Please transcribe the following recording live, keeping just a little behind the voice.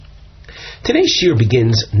Today's shir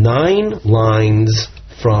begins 9 lines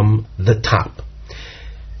from the top.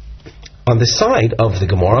 On the side of the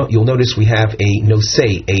Gemara, you'll notice we have a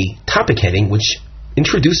nosei, a topic heading, which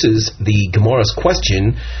introduces the Gemara's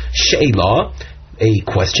question, she'ela, a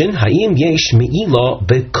question, ha'im yesh me'ila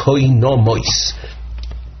bekoinomos.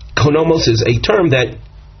 Koinomos is a term that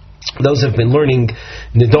those who have been learning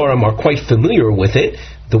Nedarim are quite familiar with it,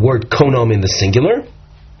 the word konom in the singular.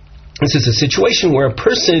 This is a situation where a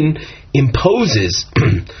person imposes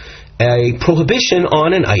a prohibition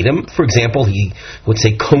on an item. For example, he would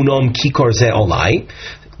say konom kikar ze olai.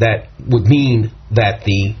 That would mean that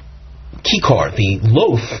the kikar, the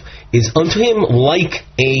loaf, is unto him like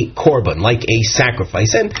a korban, like a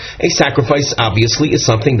sacrifice. And a sacrifice, obviously, is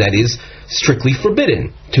something that is strictly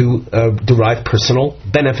forbidden to derive personal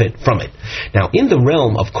benefit from it. Now, in the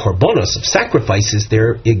realm of korbanos, of sacrifices,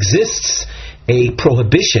 there exists a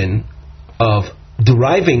prohibition of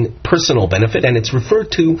deriving personal benefit, and it's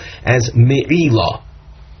referred to as me'ila.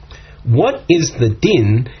 What is the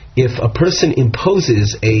din if a person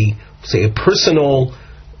imposes a personal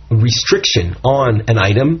restriction on an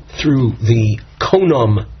item through the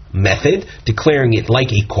konom method, declaring it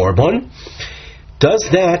like a korban? Does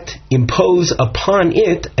that impose upon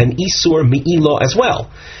it an isur me'ila as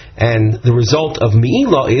well? And the result of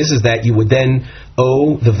me'ila is that you would then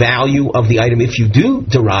owe the value of the item. If you do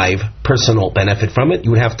derive personal benefit from it,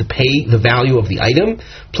 you would have to pay the value of the item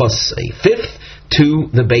plus a fifth to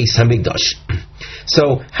the Beis Hamikdash.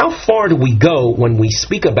 So how far do we go when we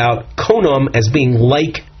speak about konom as being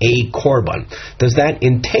like a korban? Does that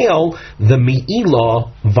entail the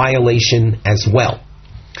me'ila violation as well?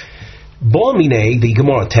 Bo'amine, the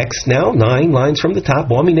Gemara text now, 9 lines from the top.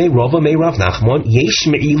 Bo'amine Rava me Rav Nachman yesh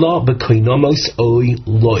me'ila b'koinomos oy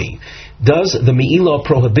loy. Does the me'ila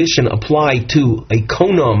prohibition apply to a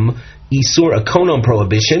konom isur, a konom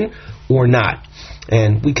prohibition, or not?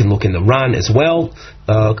 And we can look in the Ran as well.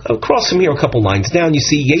 Across from here, a couple lines down, you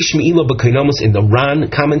see yesh me'ila b'koinomos in the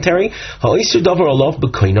Ran commentary. Ha'isur davar alav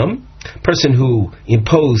b'koinom. Person who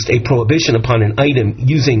imposed a prohibition upon an item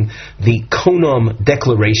using the konom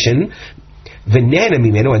declaration,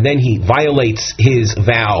 and then he violates his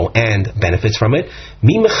vow and benefits from it.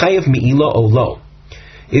 Mi mechayev me'ila olo.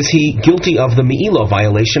 Is he guilty of the me'ila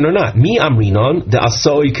violation or not? Mi amrinon de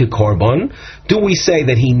asoi kekorban. Do we say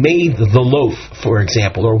that he made the loaf, for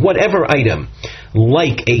example, or whatever item,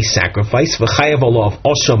 like a sacrifice? V'chayev olav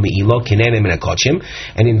osho me'ila kinenem and akochim.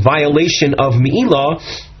 And in violation of me'ila,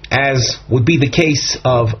 as would be the case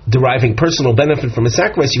of deriving personal benefit from a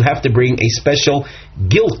sacrifice, you have to bring a special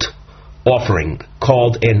guilt offering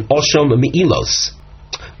called an osham me'ilos.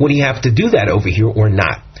 Would he have to do that over here or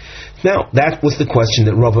not? Now, that was the question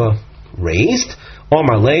that Rava raised.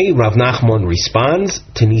 Omar Lei, Rav Nachman responds,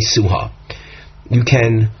 Tenisuha. You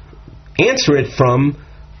can answer it from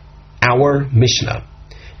our Mishnah.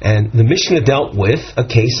 And the Mishnah dealt with a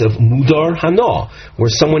case of mudar hana, where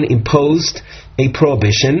someone imposed a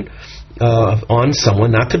prohibition on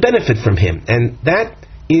someone not to benefit from him. And that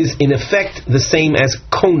is in effect the same as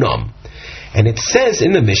konam. And it says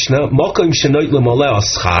in the Mishnah,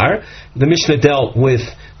 the Mishnah dealt with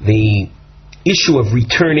the issue of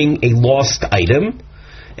returning a lost item,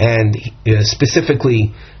 and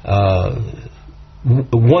specifically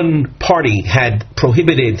one party had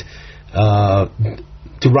prohibited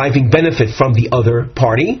deriving benefit from the other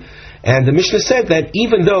party, and the Mishnah said that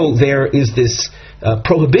even though there is this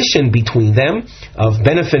prohibition between them of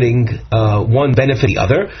benefiting one benefit the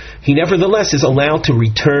other, he nevertheless is allowed to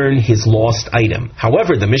return his lost item.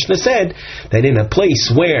 However, the Mishnah said that in a place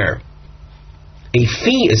where a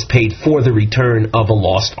fee is paid for the return of a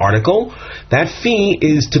lost article, that fee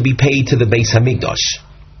is to be paid to the Beis Hamikdash.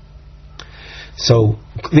 So,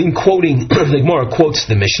 in quoting, the Gemara quotes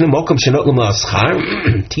the Mishnah,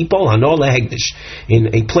 in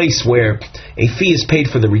a place where a fee is paid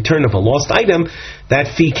for the return of a lost item,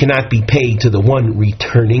 that fee cannot be paid to the one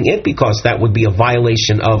returning it, because that would be a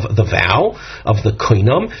violation of the vow, of the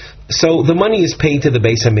koinam. So the money is paid to the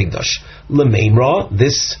Beis Hamikdash. L'meimra,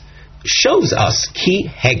 this shows us, ki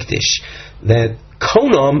hektish, that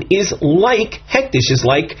konam is like, hektish is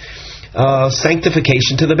like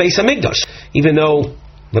sanctification to the Beis Hamikdash. Even though,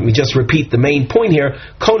 let me just repeat the main point here,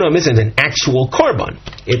 konam isn't an actual korban.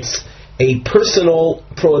 It's a personal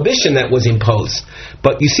prohibition that was imposed.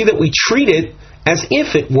 But you see that we treat it as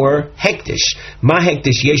if it were hektish. Ma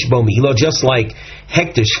hektish yesh bo me'ila, just like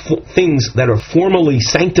hektish, things that are formally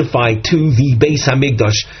sanctified to the Beis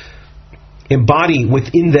Hamikdash embody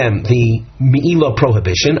within them the me'ila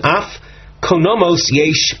prohibition. Af konomos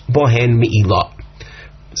yesh bohen me'ila.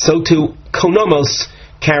 So too, konomos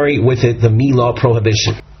carry with it the me'ila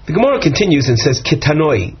prohibition. The Gemara continues and says,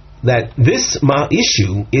 Kitanoi, that this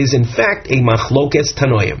issue is in fact a machlokes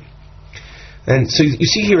tanoim. And so you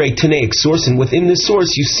see here a Tanaic source, and within this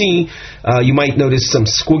source you see, you might notice some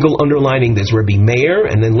squiggle underlining, there's Rabbi Meir,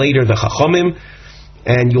 and then later the Chachamim,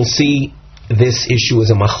 and you'll see this issue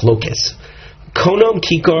as a machlokes. Konam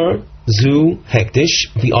kikar zu hektish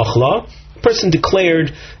v'achla. Person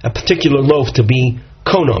declared a particular loaf to be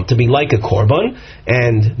konam, to be like a korban,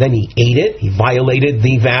 and then he ate it, he violated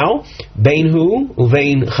the vow. Beinhu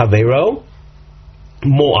uvein chavero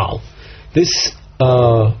moal. This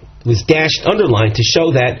was dashed, underlined, to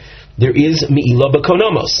show that there is me'ilah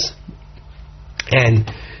b'konamos.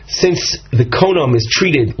 And since the konam is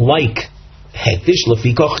treated like hektish,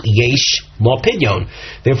 lefikoch yesh lo pidyon.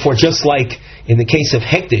 Therefore, just like in the case of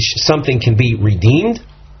hektish, something can be redeemed,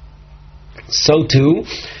 so too,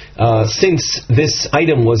 since this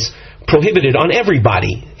item was prohibited on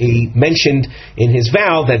everybody, he mentioned in his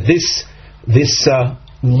vow that this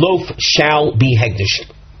loaf shall be hektish.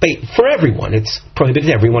 For everyone, it's prohibited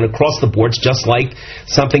everyone across the boards, just like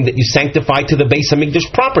something that you sanctify to the Beis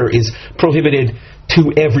Hamikdash proper is prohibited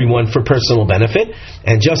to everyone for personal benefit,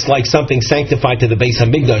 and just like something sanctified to the Beis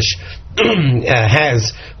Hamikdash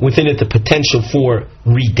has within it the potential for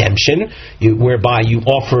redemption, whereby you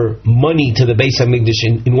offer money to the Beis Hamikdash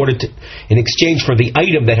in exchange for the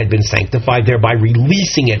item that had been sanctified, thereby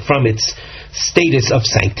releasing it from its status of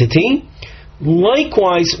sanctity.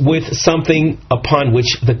 Likewise with something upon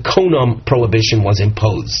which the konam prohibition was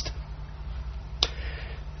imposed.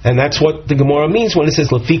 And that's what the Gemara means when it says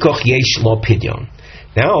lefikoch yesh lo pidyon.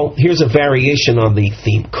 Now, here's a variation on the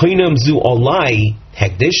theme. Konam zu olai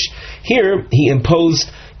hektish. Here, he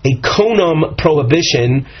imposed a konam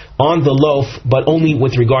prohibition on the loaf, but only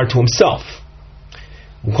with regard to himself.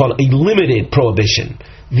 We call it a limited prohibition.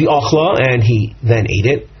 The ochla, and he then ate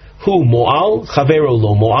it. Hu mo'al, chavero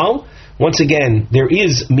lo mo'al. Once again, there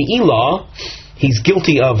is me'ilah. He's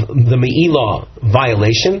guilty of the me'ilah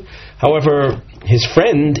violation. However, his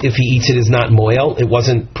friend, if he eats it, is not moel. It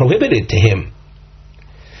wasn't prohibited to him.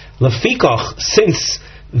 Lefikach, since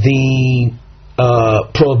the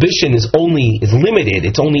prohibition is limited,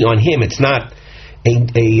 it's only on him. It's not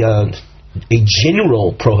a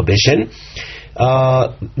general prohibition.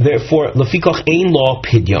 Therefore, lefikach ein lo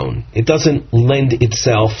pidyon. It doesn't lend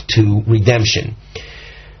itself to redemption.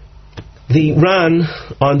 The Ran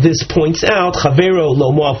on this points out, Chavero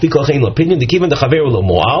lo moal fikoch ein lo pidyon. Given the Chavero lo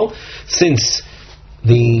moal, since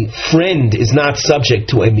the friend is not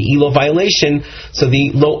subject to a me'ilah violation, so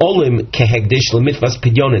the lo olim kehegdish lemitvas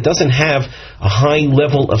pidyon, it doesn't have a high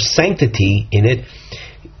level of sanctity in it.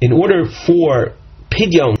 In order for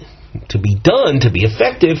pidyon to be done, to be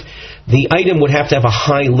effective, the item would have to have a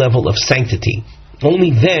high level of sanctity.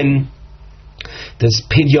 Only then does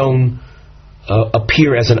pidyon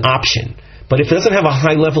appear as an option. But if it doesn't have a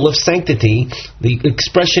high level of sanctity, the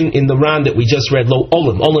expression in the Ran that we just read, lo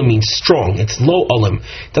olim, olim means strong. It's lo olim.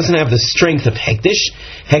 It doesn't have the strength of hektish.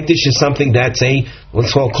 Hektish is something that's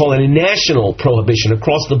let's call it a national prohibition.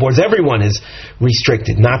 Across the boards, everyone is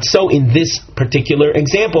restricted. Not so in this particular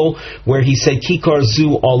example, where he said, kikar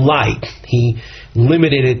zu olai. He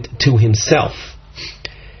limited it to himself.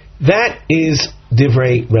 That is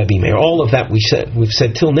Divrei Rabbi Meir. All of that we've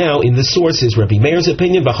said till now in the source is Rabbi Meir's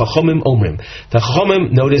opinion. V'chachomim omrim. The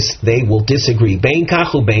Chachomim, notice they will disagree. Bein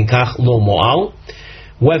kach ubein kach lo moal.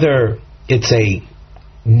 Whether it's a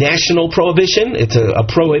national prohibition, it's a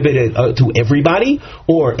prohibited to everybody,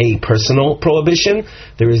 or a personal prohibition,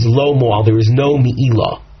 there is lo moal. There is no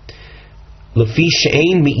me'ilah. Lefi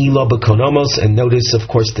she'ein me'ilah b'konomos, and notice, of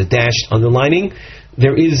course, the dashed underlining.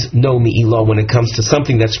 There is no me'ilah when it comes to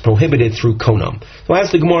something that's prohibited through konam. So as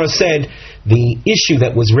the Gemara said, the issue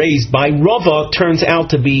that was raised by Rava turns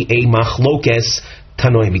out to be a machlokes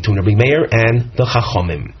tanoim between Rabbi Meir and the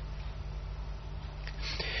Chachomim.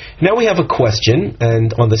 Now we have a question,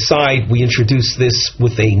 and on the side we introduce this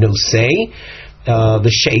with a nosei. The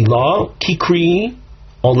she'elah, kikri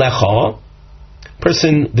olecha.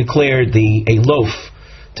 Person declared a loaf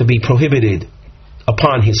to be prohibited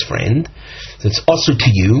upon his friend. So it's asur to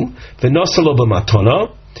you. V'nosalo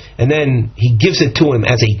b'matona, and then he gives it to him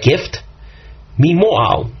as a gift. Mi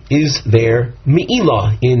mo'al, is there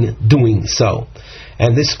me'ilah in doing so?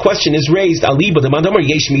 And this question is raised, aliba d'madamar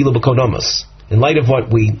yesh me'ilah b'konomos. In light of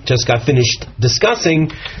what we just got finished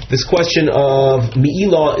discussing, this question of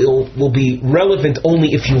me'ilah will be relevant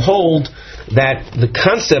only if you hold that the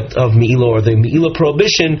concept of me'ilah, or the me'ilah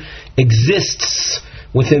prohibition, exists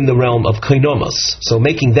within the realm of konomos. So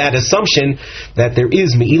making that assumption that there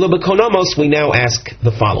is me'ilah b'konomos, we now ask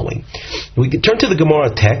the following. We can turn to the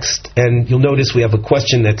Gemara text, and you'll notice we have a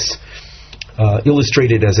question that's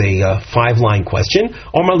illustrated as a 5-line question.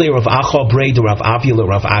 Omar le Rav Acha Brei de Rav Avi le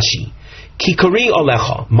Rav Ashi. Kikari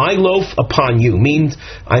alecha, my loaf upon you, means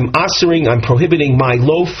I'm prohibiting my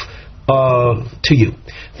loaf to you.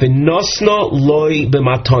 V'nosna loy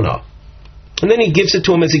b'matana. And then he gives it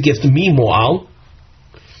to him as a gift. Meanwhile,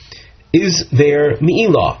 is there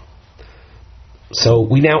me'ilah? So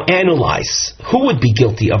we now analyze who would be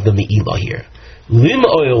guilty of the me'ilah here. Lim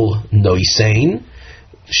oil noisein.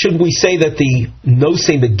 Should we say that the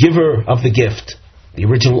noisein, the giver of the gift, the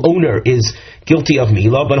original owner, is guilty of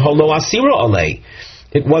me'ilah, but holo asira alei,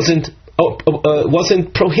 it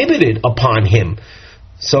wasn't prohibited upon him.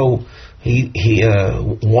 So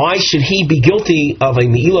why should he be guilty of a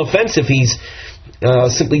me'ilah offense if he's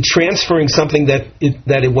simply transferring something that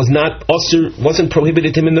it wasn't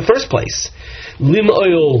prohibited to him in the first place? Lim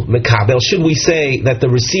oil mekabel. Should we say that the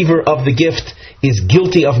receiver of the gift is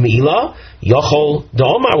guilty of me'ilah? Yachol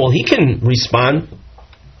da'omar. Well, he can respond.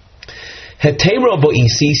 Hetera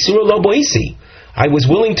bo'isi, sura lo bo'isi. I was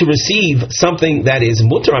willing to receive something that is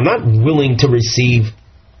mutter. I'm not willing to receive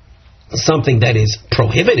something that is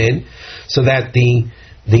prohibited, so that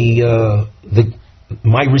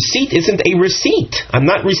my receipt isn't a receipt. I'm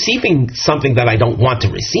not receiving something that I don't want to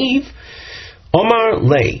receive. Omar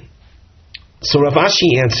lei. So Rav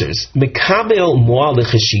Ashi answers, Mekabel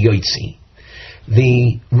mo'alech shiyoitzi.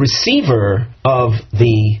 The receiver of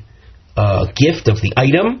the gift, of the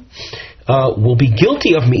item, will be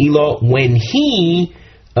guilty of me'ilah when he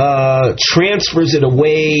transfers it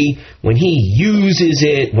away, when he uses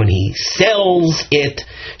it, when he sells it.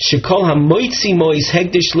 Shekol hamoitzi mois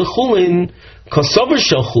hegdish lechulin kosover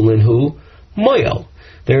shel chulin hu moyel.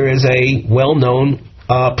 There is a well-known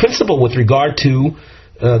principle with regard to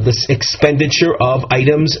this expenditure of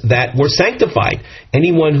items that were sanctified.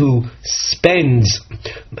 Anyone who spends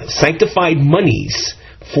sanctified monies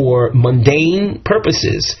for mundane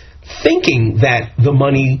purposes, thinking that the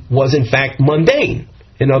money was in fact mundane.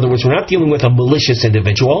 In other words, we're not dealing with a malicious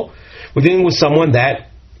individual. We're dealing with someone that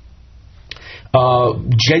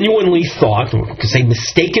genuinely thought, or could say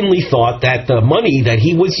mistakenly thought, that the money that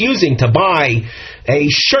he was using to buy a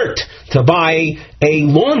shirt, to buy a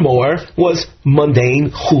lawnmower, was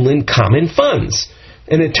mundane, chulin, common funds.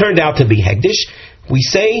 And it turned out to be hegdish. We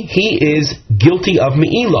say he is guilty of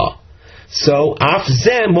me'ilah. So, af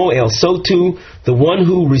zeh mo'el, so too the one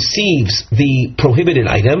who receives the prohibited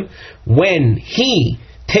item, when he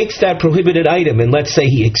takes that prohibited item and let's say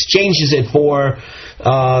he exchanges it for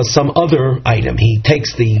some other item. He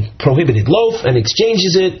takes the prohibited loaf and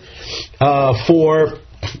exchanges it for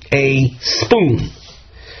a spoon.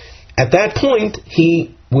 At that point,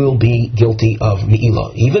 he will be guilty of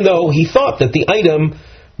me'ilah, even though he thought that the item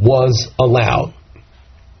was allowed.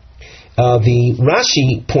 The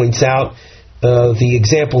Rashi points out the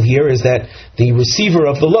example here is that the receiver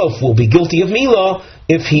of the loaf will be guilty of me'ilah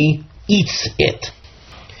if he eats it.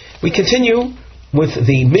 We continue with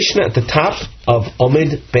the Mishnah at the top of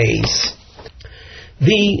Omid Beis.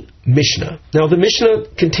 The Mishnah. Now the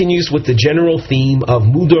Mishnah continues with the general theme of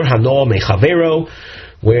Mudur Hano Mechavero,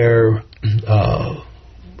 where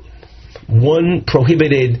one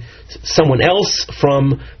prohibited someone else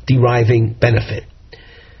from deriving benefit.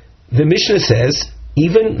 The Mishnah says,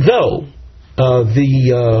 even though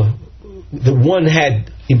the one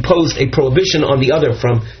had imposed a prohibition on the other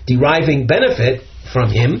from deriving benefit from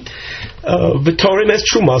him, V'torim es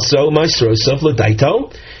trumaso ma'asrosav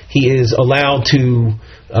l'daito, he is allowed to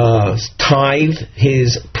tithe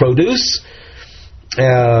his produce,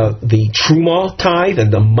 the truma tithe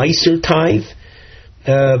and the meiser tithe.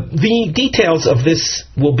 The details of this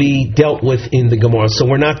will be dealt with in the Gemara, so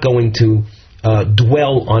we're not going to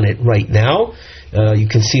dwell on it right now. You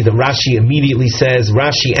can see the Rashi immediately says,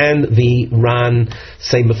 Rashi and the Ran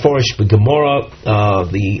say Meforish b'Gemara.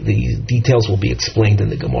 The details will be explained in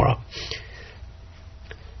the Gemara.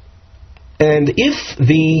 And if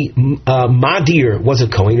the Madir was a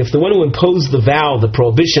Kohen, if the one who imposed the vow, the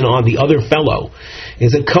prohibition on the other fellow,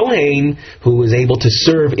 is a Kohen who is able to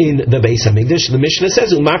serve in the Beis HaMikdash, the Mishnah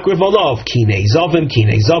says, Umakriv olav, kinei zavim,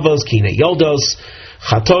 kinei zavos, kinei yoldos,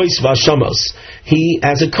 chatois v'ashamos. He,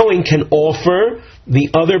 as a Kohen, can offer the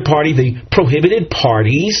other party, the prohibited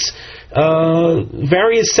parties,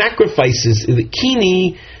 various sacrifices. The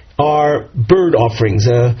kini are bird offerings.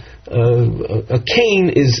 A cane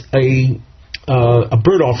is a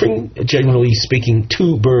bird offering. Generally speaking,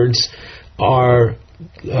 2 birds are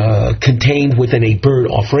contained within a bird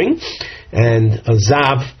offering. And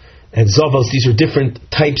zav and zavos, these are different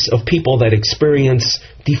types of people that experience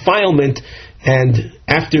defilement, and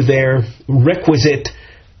after their requisite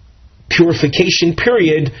purification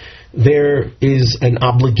period, there is an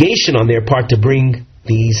obligation on their part to bring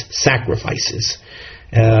these sacrifices.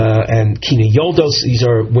 And kina yoldos, these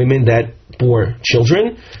are women that bore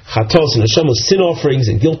children. Chatos and hashamos, sin offerings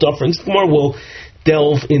and guilt offerings. The Gemara will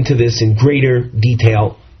delve into this in greater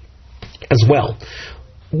detail as well.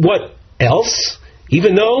 What else?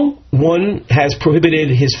 Even though one has prohibited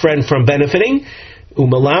his friend from benefiting,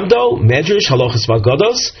 umalamdo medrash halachas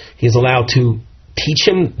v'agados, he is allowed to teach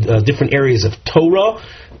him different areas of Torah.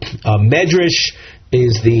 Medrash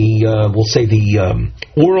is the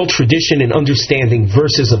oral tradition and understanding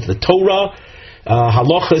verses of the Torah,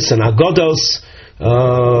 halachas and agados,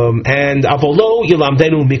 and avolo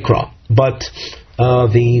yilamdenu mikra. But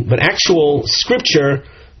actual scripture,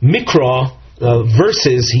 mikra,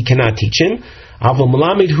 verses, he cannot teach him. Avol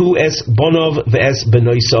malamidhu es bonov ve'es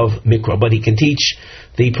benoisov mikra. But he can teach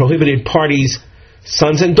the prohibited parties'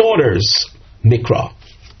 sons and daughters mikra.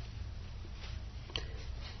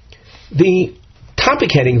 The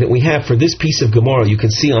topic heading that we have for this piece of Gemara, you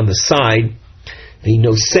can see on the side, the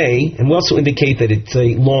nosei, and we also indicate that it's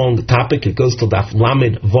a long topic. It goes to Daf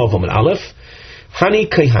Lamed Vav Amud Aleph. Hani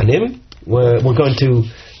Kohanim. We're going to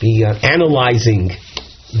be analyzing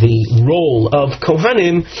the role of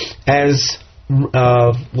Kohanim as,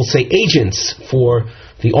 we'll say, agents for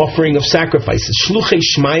the offering of sacrifices. Shluchei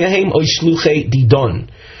Shmayahem or Shluchei Didon.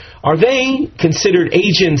 Are they considered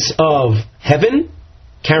agents of heaven,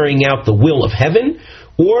 carrying out the will of heaven,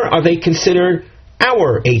 or are they considered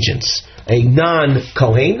our agents? A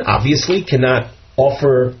non-Kohen obviously cannot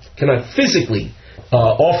physically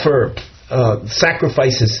offer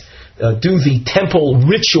sacrifices, do the temple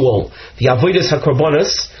ritual, the avodas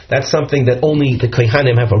hakorbanos. That's something that only the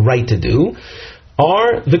Kohanim have a right to do.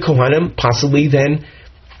 Are the Kohanim possibly then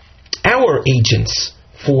our agents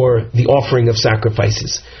for the offering of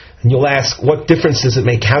sacrifices? And you'll ask, what difference does it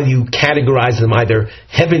make how you categorize them, either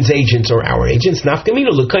heaven's agents or our agents?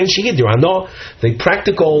 Nafkamina l'kohen shehidir. No, the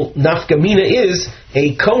practical nafkamina is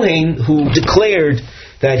a Kohen who declared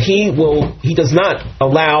that he does not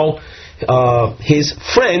allow his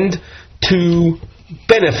friend to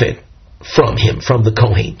benefit from him, from the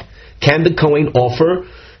Kohen. Can the Kohen offer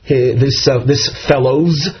this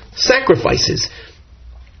fellow's sacrifices?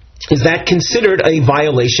 Is that considered a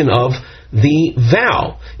violation of the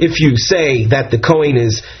vow? If you say that the Kohen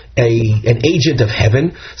is an agent of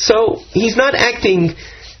heaven, so he's not acting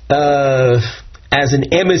as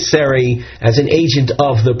an emissary, as an agent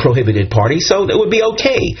of the prohibited party, so that would be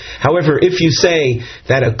okay. However, if you say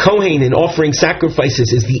that a Kohen in offering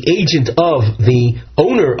sacrifices is the agent of the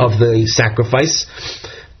owner of the sacrifice,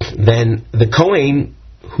 then the Kohen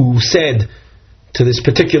who said to this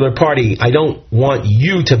particular party, I don't want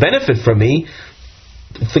you to benefit from me,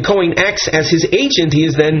 if the Kohen acts as his agent, he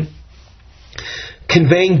is then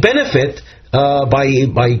conveying benefit by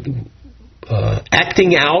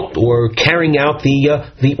acting out or carrying out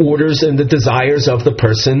the orders and the desires of the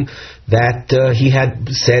person that he had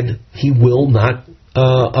said he will not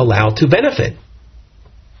allow to benefit.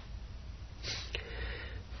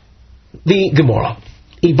 The Gemara,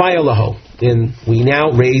 Ibaya Laho, and we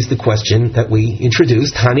now raise the question that we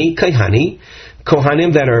introduced, Hani Kaihani,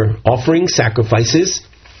 Kohanim that are offering sacrifices,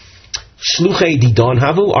 Shluchei Didon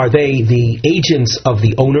Havu, are they the agents of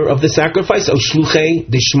the owner of the sacrifice, or Shluchei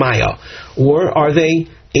Dishmaya, or are they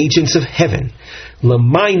agents of heaven?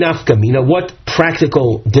 Lamai Nafkamina, what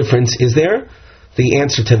practical difference is there? The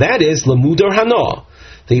answer to that is Lamudar Hano.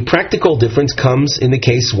 The practical difference comes in the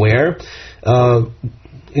case where that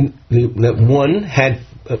one had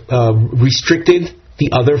restricted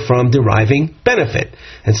the other from deriving benefit.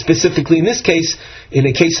 And specifically in this case, in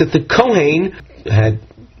a case that the Kohen had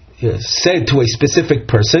said to a specific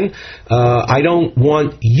person, I don't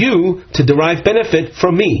want you to derive benefit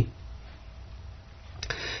from me.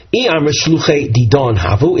 If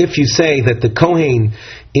you say that the Kohen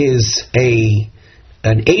is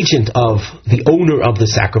an agent of the owner of the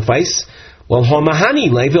sacrifice, well, Homahani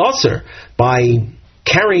Levi Osir, by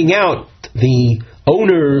carrying out the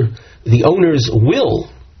owner's will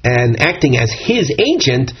and acting as his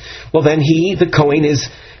agent, well then the Kohen is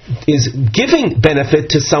giving benefit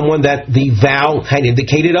to someone that the vow had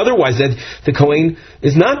indicated otherwise, that the Kohen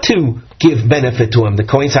is not to give benefit to him. The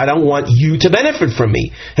Kohen said, I don't want you to benefit from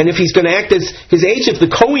me. And if he's going to act as his agent, the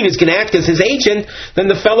Kohen is going to act as his agent, then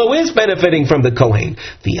the fellow is benefiting from the Kohen.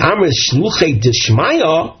 The Amr Shluchei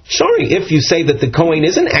Dishmaya, sorry, if you say that the Kohen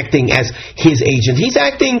isn't acting as his agent, he's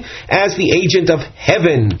acting as the agent of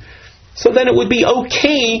heaven. so then it would be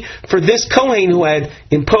okay for this Kohen who had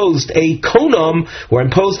imposed a konam, or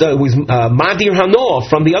imposed madir hanoah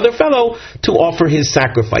from the other fellow, to offer his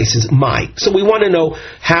sacrifices. So we want to know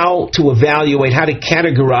how to evaluate, how to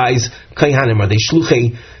categorize kohanim. Are they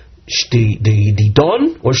shluchei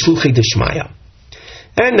didon or shluchei deshmaya?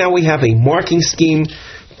 And now we have a marking scheme.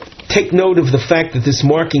 Take note of the fact that this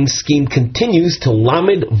marking scheme continues to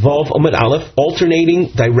Lamed Vav Amud Aleph,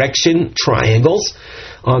 alternating direction triangles.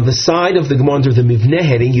 On the side of the Gemara under the Mivneh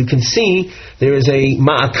heading, you can see there is a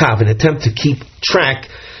ma'akav, an attempt to keep track.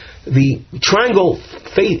 The triangle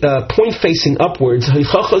point facing upwards,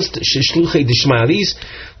 these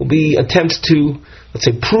will be attempts to, let's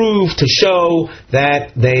say, prove, to show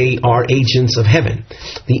that they are agents of heaven.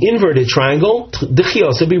 The inverted triangle,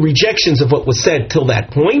 there'll be rejections of what was said till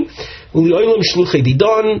that point,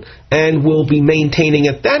 and will be maintaining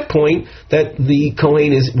at that point that the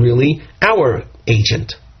Kohen is really our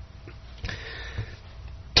agent.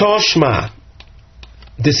 Toshma,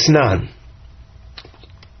 Disnan.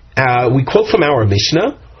 We quote from our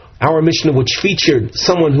Mishnah, which featured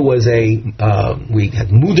someone who was we had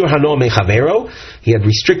Mudur Hano Mechavero, he had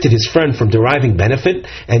restricted his friend from deriving benefit,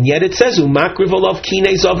 and yet it says, Umakriv olav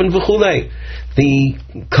kinei zaven v'chulei. The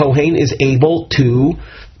Kohen is able to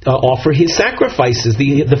offer his sacrifices,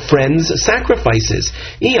 the friend's sacrifices.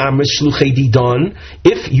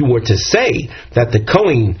 If you were to say that the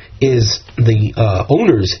Kohen is the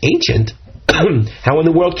owner's agent, how in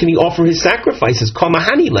the world can he offer his sacrifices?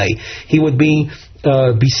 He would be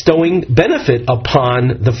bestowing benefit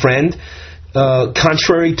upon the friend,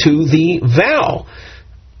 contrary to the vow,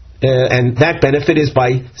 and that benefit is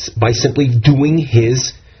by simply doing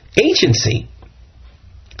his agency.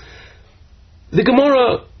 The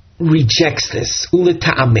Gemara rejects this.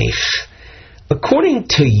 According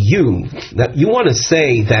to you, that you want to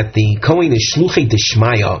say that the Kohen is shluchei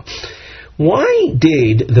deshmaya, why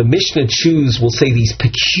did the Mishnah choose, we'll say, these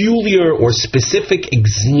peculiar or specific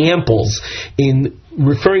examples in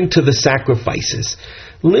referring to the sacrifices?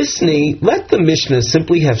 Let the Mishnah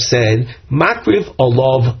simply have said, Makriv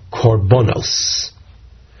olav korbonos.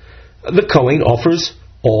 The Kohen offers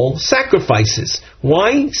all sacrifices.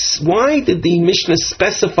 Why did the Mishnah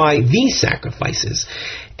specify these sacrifices?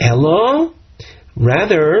 Ela,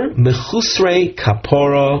 rather, mechusrei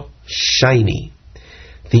kapora shaini.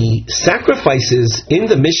 The sacrifices in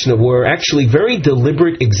the Mishnah were actually very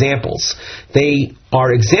deliberate examples. They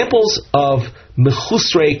are examples of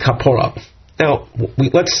mechusrei kapora. Now,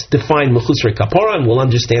 let's define mechusrei kapora and we'll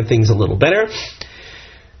understand things a little better.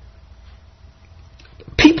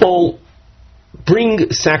 People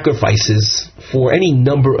bring sacrifices for any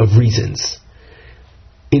number of reasons.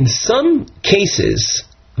 In some cases,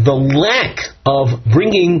 the lack of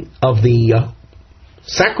bringing of the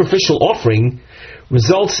sacrificial offering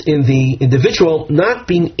results in the individual not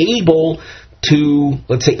being able to,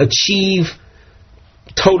 let's say, achieve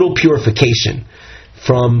total purification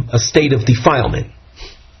from a state of defilement.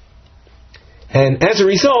 And as a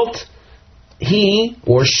result, he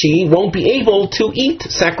or she won't be able to eat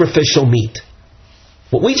sacrificial meat.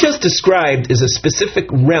 What we just described is a specific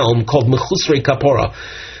realm called mechusrei kapora.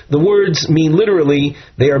 The words mean literally,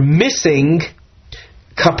 they are missing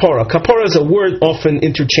kapora. Kapora is a word often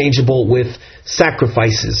interchangeable with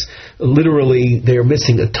sacrifices. Literally, they are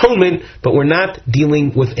missing atonement, but we're not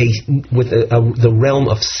dealing with the realm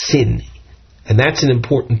of sin. And that's an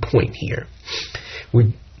important point here.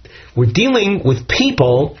 We're dealing with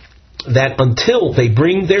people that until they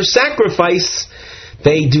bring their sacrifice,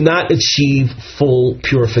 they do not achieve full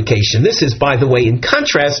purification. This is, by the way, in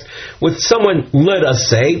contrast with someone, let us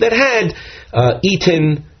say, that had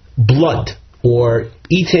eaten blood, or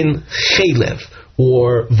eaten chelev,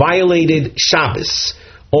 or violated Shabbos,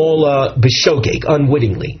 all b'shogeg,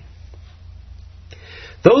 unwittingly.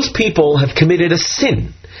 Those people have committed a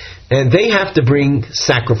sin, and they have to bring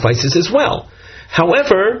sacrifices as well.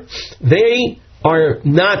 However, they are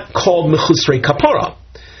not called mechusrei kapora.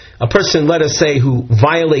 A person, let us say, who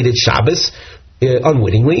violated Shabbos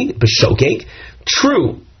unwittingly, b'shogeg,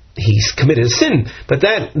 true, he's committed a sin, but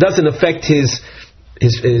that doesn't affect his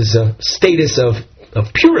status of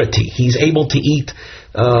purity. He's able to eat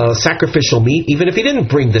sacrificial meat even if he didn't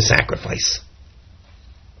bring the sacrifice.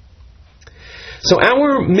 So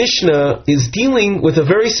our Mishnah is dealing with a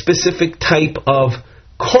very specific type of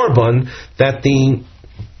korban that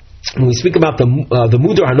when we speak about the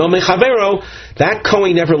Mudur Hano Mechavero, that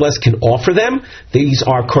Kohen nevertheless can offer them. These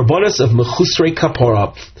are korbanos of mechusrei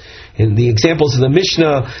kapora. In the examples of the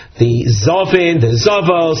Mishnah, the Zavin, the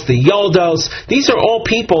Zavos, the Yoldos, these are all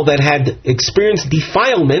people that had experienced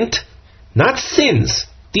defilement, not sins,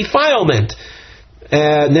 defilement.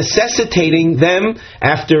 necessitating them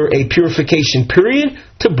after a purification period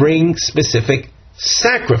to bring specific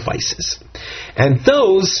sacrifices. And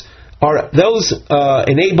those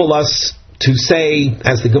enable us to say,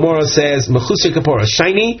 as the Gemara says, Mechusar Kapora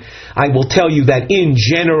Shiny. I will tell you that in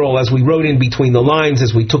general, as we wrote in between the lines,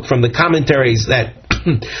 as we took from the commentaries, that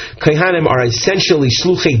Kohanim are essentially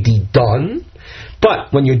Shluchei Didon.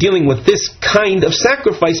 But when you're dealing with this kind of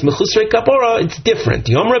sacrifice, Mechusar Kapora, it's different.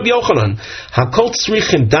 Yom Rabbi Yochanan, Hakol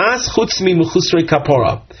Tzrichim Das Chutz Mi Mechusar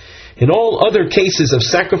Kapora. In all other cases of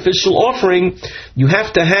sacrificial offering, you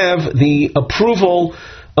have to have the approval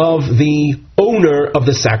of the owner of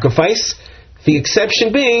the sacrifice. The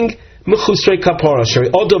exception being Mechusrei Kapora,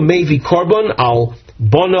 Shari Odo Mevi Korban al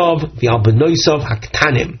Bonov V'al Benoisav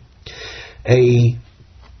Haktanim. A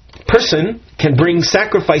person can bring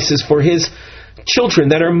sacrifices for his children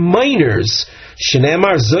that are minors.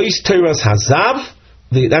 Shenemar Zois Teiras Hazav.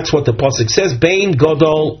 That's what the pasuk says. Bein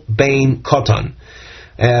Godol, Bein Kotan.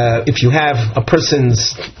 If you have a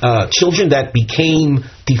person's children that became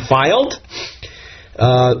defiled,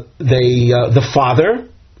 the father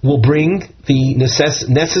will bring the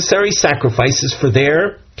necessary sacrifices for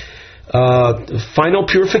their final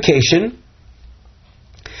purification.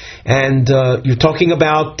 And you're talking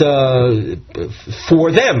about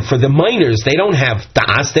for them, for the minors. They don't have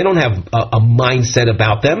das, they don't have a mindset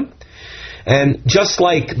about them. And just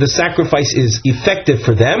like the sacrifice is effective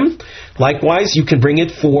for them, likewise you can bring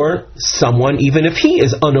it for someone even if he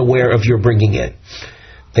is unaware of your bringing it.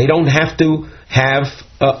 They don't have to have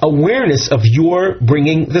awareness of your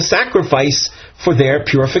bringing the sacrifice for their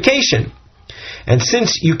purification. And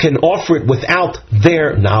since you can offer it without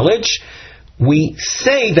their knowledge, we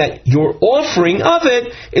say that your offering of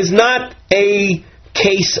it is not a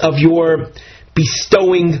case of your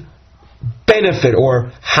bestowing benefit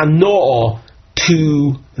or hanoah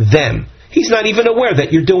to them. He's not even aware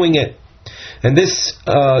that you're doing it. And this,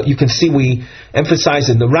 you can see we emphasize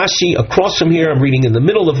in the Rashi. Across from here, I'm reading in the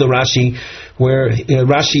middle of the Rashi, where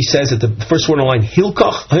Rashi says at the first word on the line,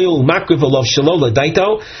 Hilkach Hayul Makriv Alav Shalola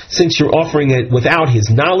Daito, since you're offering it without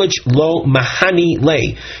his knowledge, Lo Mahani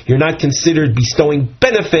Lei. You're not considered bestowing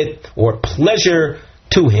benefit or pleasure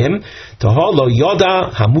to him. Tahalo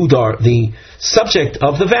Yoda Hamudar, the subject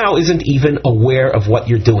of the vow isn't even aware of what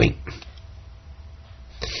you're doing.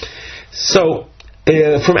 So,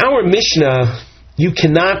 from our Mishnah, you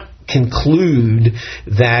cannot conclude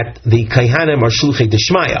that the Kohanim are Shluchei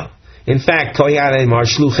Deshmaya. In fact, Kohanim are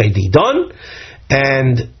Shluchei Didon,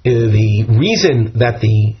 and the reason that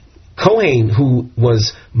the Kohen who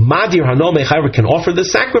was Madir Hano Mechaber can offer the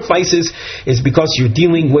sacrifices is because you're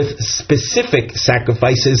dealing with specific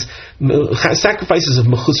sacrifices of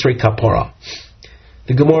Mechusrei Kapora.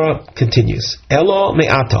 The Gemara continues. Elo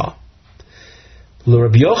me'ata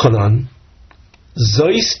l'Rabbi Yochanan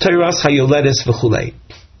Zois Teiras Hayoledes v'chulei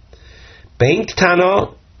Bein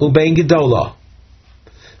Ktana u'bein Gedola.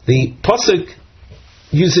 The pasuk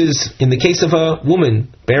uses, in the case of a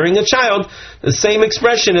woman bearing a child, the same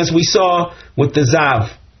expression as we saw with the Zav,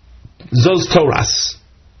 Zos Toras.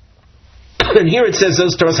 And here it says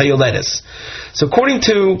Zos Toras Hayoledes. So according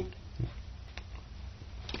to,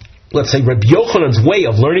 let's say, Rabbi Yochanan's way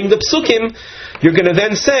of learning the psukim, you're going to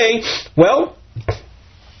then say, well,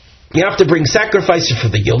 you have to bring sacrifices for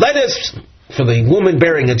the Yoledes, for the woman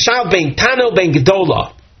bearing a child, bein Tano, bein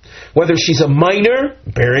Gedola, whether she's a minor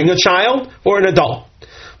bearing a child or an adult.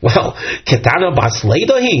 Well, Ketana Bas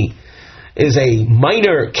Leidahi is a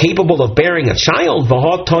minor capable of bearing a child.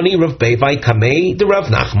 V'ha Toni Rav Bevai Kamei de Rav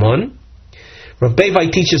Nachman. Rav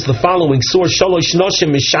Bevai teaches the following source: Shalosh Noshim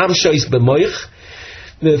Misham Shois B'moich.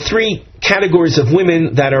 The three categories of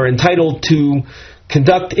women that are entitled to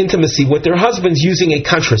conduct intimacy with their husbands using a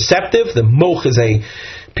contraceptive. The moch is a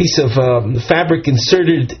piece of fabric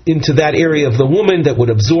inserted into that area of the woman that would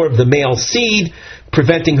absorb the male seed,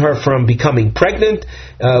 preventing her from becoming pregnant.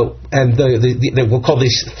 And we'll call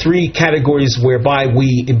these three categories whereby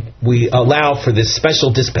we allow for this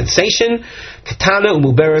special dispensation: Katana,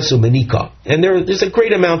 Umuberes, Umanika. And there's a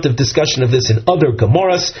great amount of discussion of this in other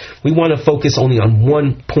Gemaras. We want to focus only on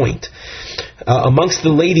one point. Amongst the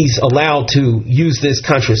ladies allowed to use this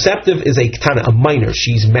contraceptive is a Katana, a minor.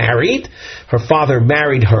 She's married. Her father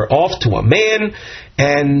married her off to a man,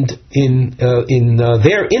 and in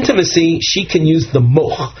their intimacy, she can use the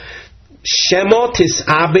moch. Shemo tis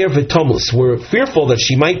aber v'tomus. We're fearful that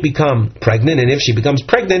she might become pregnant, and if she becomes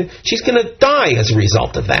pregnant, she's going to die as a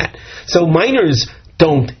result of that. So minors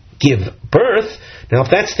don't give birth. Now,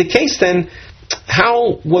 if that's the case, then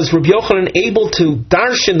how was Rabbi Yochanan able to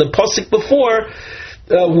darshan the pasuk before,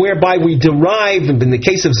 whereby we derive, in the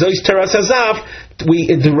case of Zois Teras Hazav, we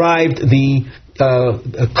derived the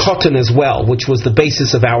cotton as well, which was the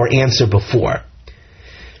basis of our answer before.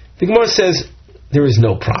 The Gemara says there is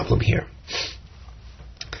no problem here.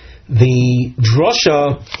 The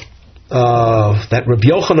drasha that Rabbi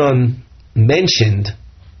Yochanan mentioned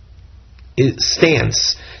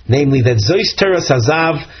stands, namely that Zois Teras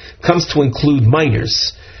Hazav comes to include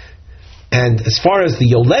minors. And as far as the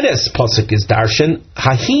Yoledes pasuk is darshan,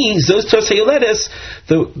 Hahi Zos Toras Yoledes,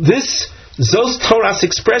 this Zos Toras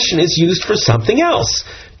expression is used for something else.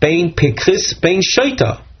 Bein Pikris, Bein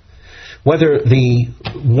Shoita. Whether the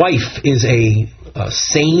wife is a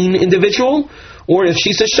sane individual, or if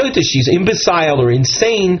she's a Shoita, she's imbecile or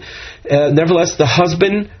insane, nevertheless the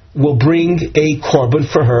husband will bring a korban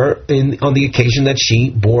for her on the occasion that she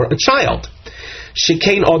bore a child.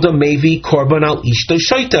 Shekain Adam Mevi Korban al Ishto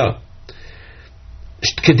Shoita.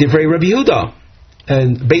 Kedivrei Rabbi Yehuda.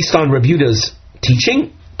 And based on Rabbi Yehuda's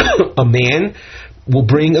teaching, a man will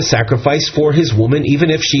bring a sacrifice for his woman even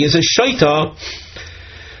if she is a Shoita.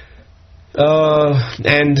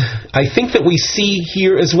 And I think that we see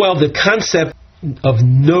here as well the concept of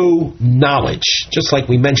no knowledge, just like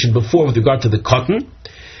we mentioned before with regard to the cotton.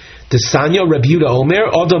 The Sanya Rabbi Yehuda Omer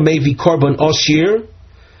Adam Mevi Korban Oshir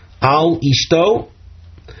Al Ishto.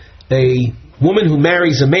 A woman who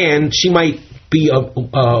marries a man, she might be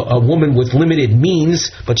a woman with limited means,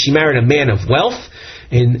 but she married a man of wealth.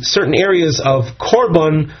 In certain areas of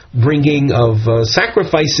korban, bringing of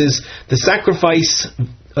sacrifices, the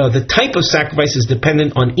type of sacrifice is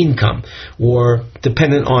dependent on income or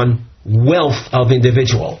dependent on wealth of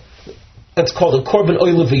individual. That's called a korban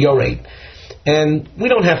oil v'yored. And we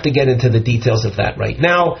don't have to get into the details of that right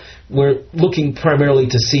now. We're looking primarily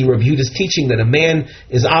to see Rabbi Yehuda's teaching that a man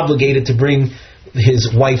is obligated to bring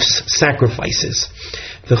his wife's sacrifices.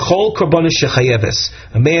 The chol korbanos shechayeves.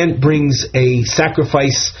 A man brings a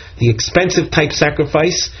sacrifice, the expensive type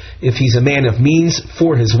sacrifice, if he's a man of means,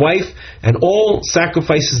 for his wife, and all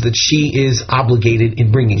sacrifices that she is obligated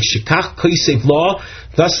in bringing. Shekach kosev law.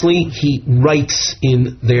 Thusly, he writes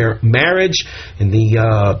in their marriage, in the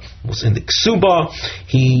ksuba,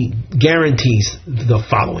 he guarantees the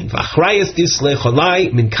following: V'achrayas disle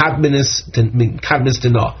cholai min kadmis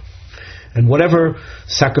dina. And whatever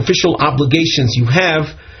sacrificial obligations you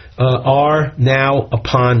have are now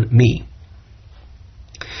upon me.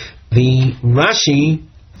 The Rashi,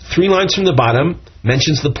 3 lines from the bottom,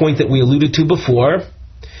 mentions the point that we alluded to before.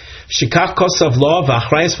 Shikach kosav lo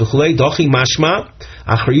v'achrayas v'chulei dochi mashma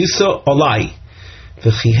achrayusa olai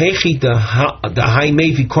v'chihechi dahai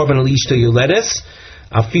mevi korban alishto yoledes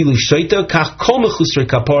afilu shoita kach kol mechusrei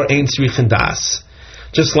kapor ein tzrichin das.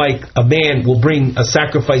 Just like a man will bring a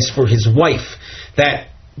sacrifice for his wife that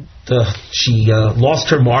she lost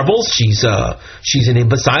her marbles, she's an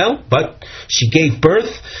imbecile, but she gave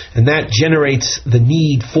birth, and that generates the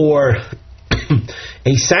need for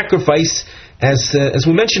a sacrifice. As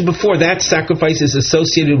we mentioned before, that sacrifice is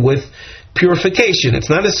associated with purification. It's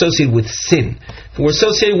not associated with sin. If we're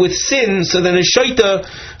associated with sin, so then a shaita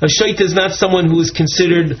is not someone who is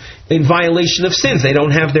considered in violation of sins. They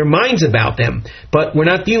don't have their minds about them. But we're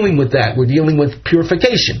not dealing with that. We're dealing with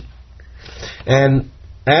purification. And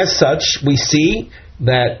as such, we see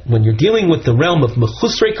that when you're dealing with the realm of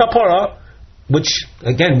mechusrei kapara, which,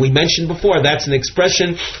 again, we mentioned before, that's an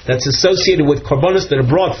expression that's associated with korbanos that are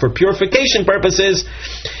brought for purification purposes,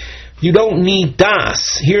 you don't need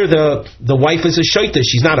das. Here the wife is a shaita.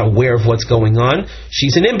 She's not aware of what's going on.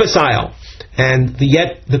 She's an imbecile. And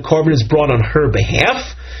yet the korban is brought on her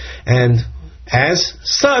behalf. And as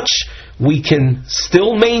such, we can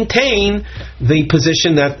still maintain the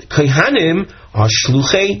position that kohanim are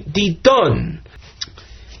shluchei didon.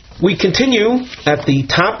 We continue at the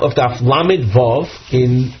top of Daf Lamed Vav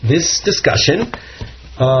in this discussion.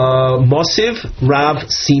 Mosiv Rav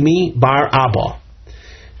Simi Bar Abba.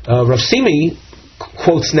 Rav Simi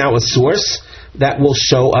quotes now a source that will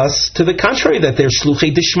show us to the contrary, that they're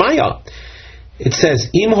shluchei dishmaya. It says,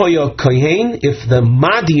 Im hoya kohen, if the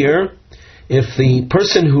madir, if the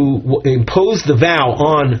person who imposed the vow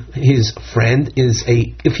on his friend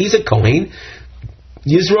if he's a kohen,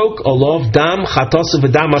 Yizrok olov dam chatos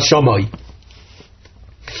v'dam hashamay.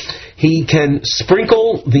 He can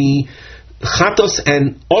sprinkle the chatos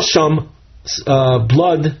and osham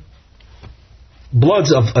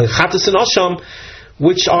bloods of chatos and osham,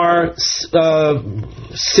 which are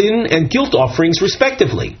sin and guilt offerings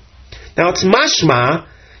respectively. Now it's mashma,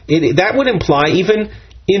 that would imply even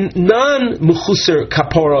in non-mechusar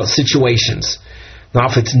kapora situations. Now,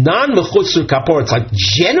 if it's non-mechusar kapor, it's like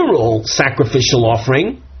general sacrificial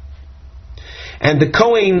offering, and the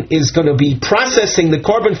Kohen is going to be processing the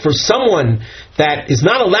korban for someone that is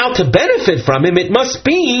not allowed to benefit from him, it must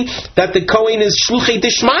be that the Kohen is shluchei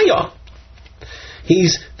dishmaya.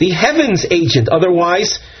 He's the heavens agent.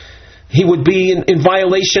 Otherwise, he would be in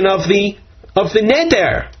violation of the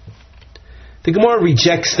neder. The Gemara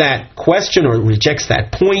rejects that question or rejects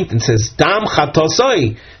that point and says, Dam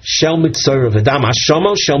chatasoi shel mitzora v'dam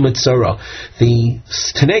ashamo shel mitzora. The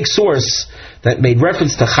Tanakh source that made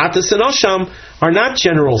reference to chatas and asham are not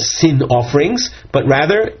general sin offerings, but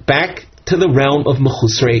rather back to the realm of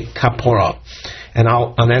mechusrei kapora. And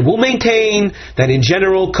I will maintain that in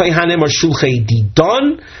general, kohanim are shulchei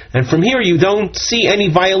didon, and from here you don't see any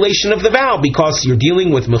violation of the vow because you're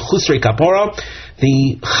dealing with mechusrei kapora.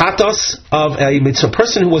 The chatos of a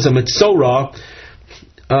person who was a mitzorah,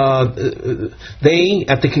 they,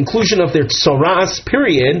 at the conclusion of their tzoras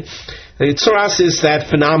period, the tzoras is that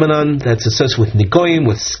phenomenon that's associated with nigoyim,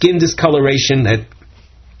 with skin discoloration, that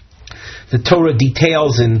the Torah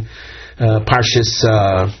details in Parshas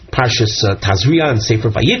Tazria and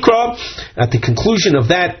Sefer Vayikra. At the conclusion of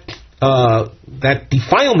that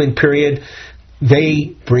defilement period,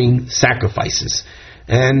 they bring sacrifices.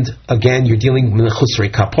 And again, you're dealing with chusrei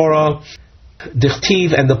kapora.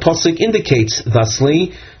 Dichtiv, and the pasuk indicates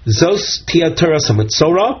thusly, Zos tiaturas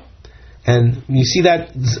hamitzora, and you see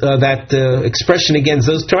that expression again,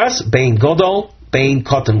 Zos teras bein godol bein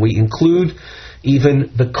koton. We include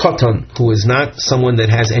even the koton, who is not someone that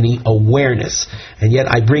has any awareness, and yet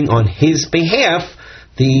I bring on his behalf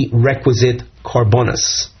the requisite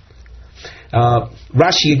korbanos.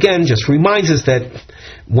 Rashi again just reminds us that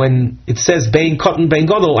when it says bein koton bein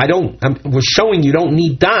gadol, we're showing you don't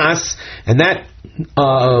need das, and that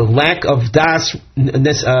lack of das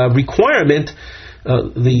requirement,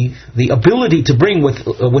 the ability to bring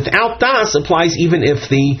without das applies even if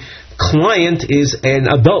the client is an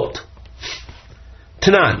adult.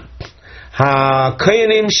 Tanan, ha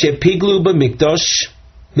koyanim shepiglu b'mikdosh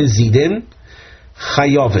mizidin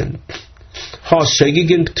chayovin, ha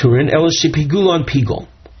shegigin pturin el shepigulon pigul.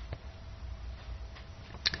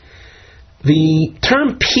 The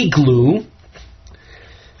term piglu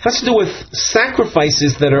has to do with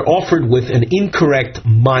sacrifices that are offered with an incorrect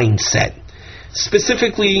mindset,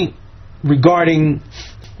 specifically regarding,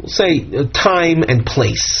 say, time and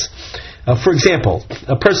place. For example,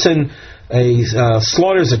 a person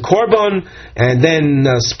slaughters a korban and then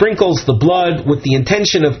sprinkles the blood with the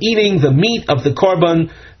intention of eating the meat of the korban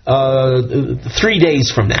 3 days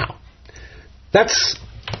from now. That's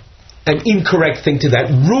an incorrect thing to that.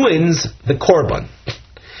 Ruins the korban.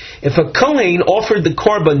 If a kohen offered the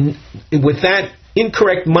korban with that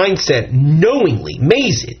incorrect mindset, knowingly,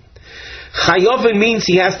 mazid, chayovin means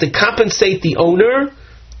he has to compensate the owner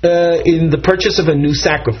in the purchase of a new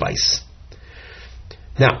sacrifice.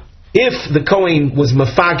 Now, if the kohen was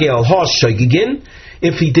mafagel ha-shogigin,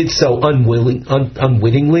 if he did so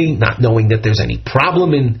unwittingly, not knowing that there's any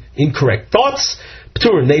problem in incorrect thoughts,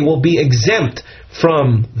 p'turin, they will be exempt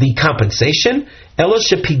from the compensation. Ela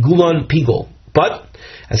shepigulon pigul. But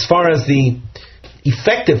as far as the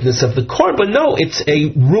effectiveness of the korban, no, it's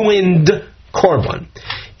a ruined korban.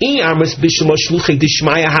 If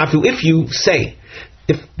you say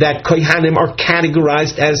that kohanim are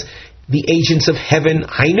categorized as the agents of heaven,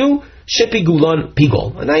 hainu shepigulon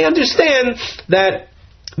pigul, and I understand that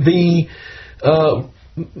I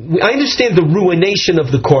understand the ruination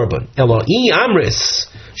of the korban. Eloi amris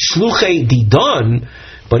shluchei didon,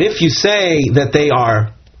 but if you say that they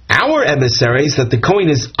are our emissaries, that the kohen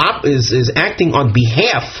is acting on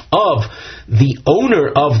behalf of the owner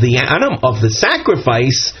of the animal, of the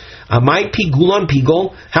sacrifice, amai pigulon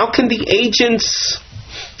pigul, how can the agent's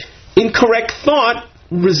incorrect thought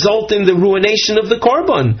result in the ruination of the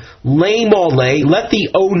korban? Lei mole, let the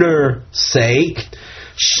owner say,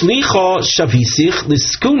 shlicha shavisich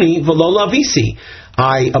liskuni v'lo lavisi.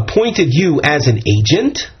 I appointed you as an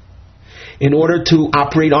agent in order to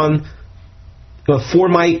operate on for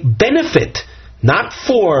my benefit, not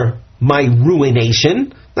for my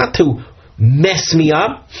ruination, not to mess me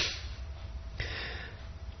up.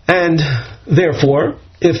 And therefore,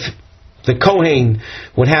 if the kohen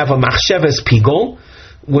would have a machsheves pigul,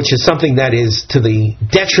 which is something that is to the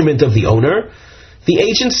detriment of the owner, the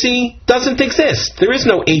agency doesn't exist. There is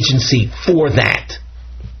no agency for that.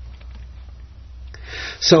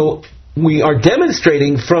 So we are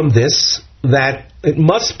demonstrating from this that it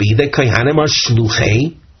must be that kohanim are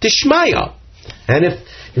shluchei dishmaya. And if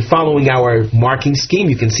you're following our marking scheme,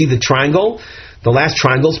 you can see the triangle. The last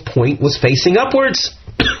triangle's point was facing upwards.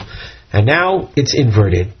 And now it's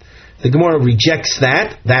inverted. The Gemara rejects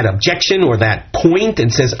that objection or that point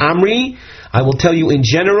and says, Amri, I will tell you in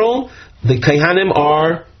general, the Kohanim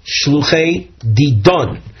are Shluchei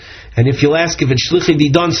Didon. And if you'll ask if it's Shluchei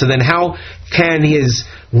Didon, so then how can his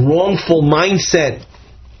wrongful mindset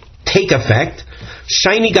take effect?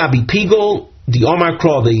 Shaini Gabi Pigol, the Omar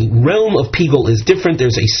Kra, the realm of Pigol is different.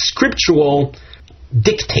 There's a scriptural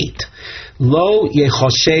dictate. Lo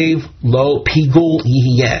Yechoshev, Lo Pigol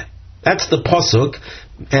Yihiyeh. That's the pasuk,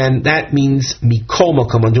 and that means Mikol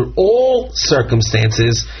Makom. Under all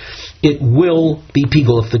circumstances, it will be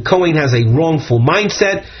Pigol. If the Kohen has a wrongful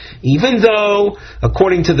mindset, even though,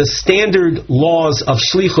 according to the standard laws of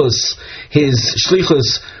Shlichus, his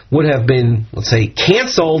Shlichus would have been, let's say,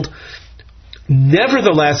 cancelled,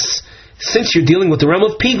 nevertheless, since you're dealing with the realm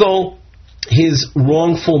of Pigol, his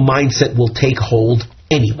wrongful mindset will take hold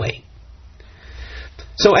anyway.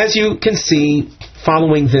 So as you can see,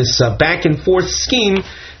 following this back and forth scheme,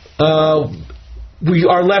 we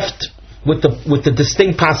are left with the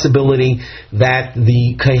distinct possibility that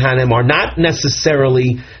the Kohanim are not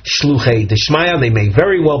necessarily Shluchei Dishmaya. They may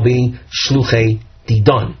very well be Shluchei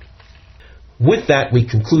Didon. With that, we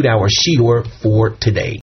conclude our shiur for today.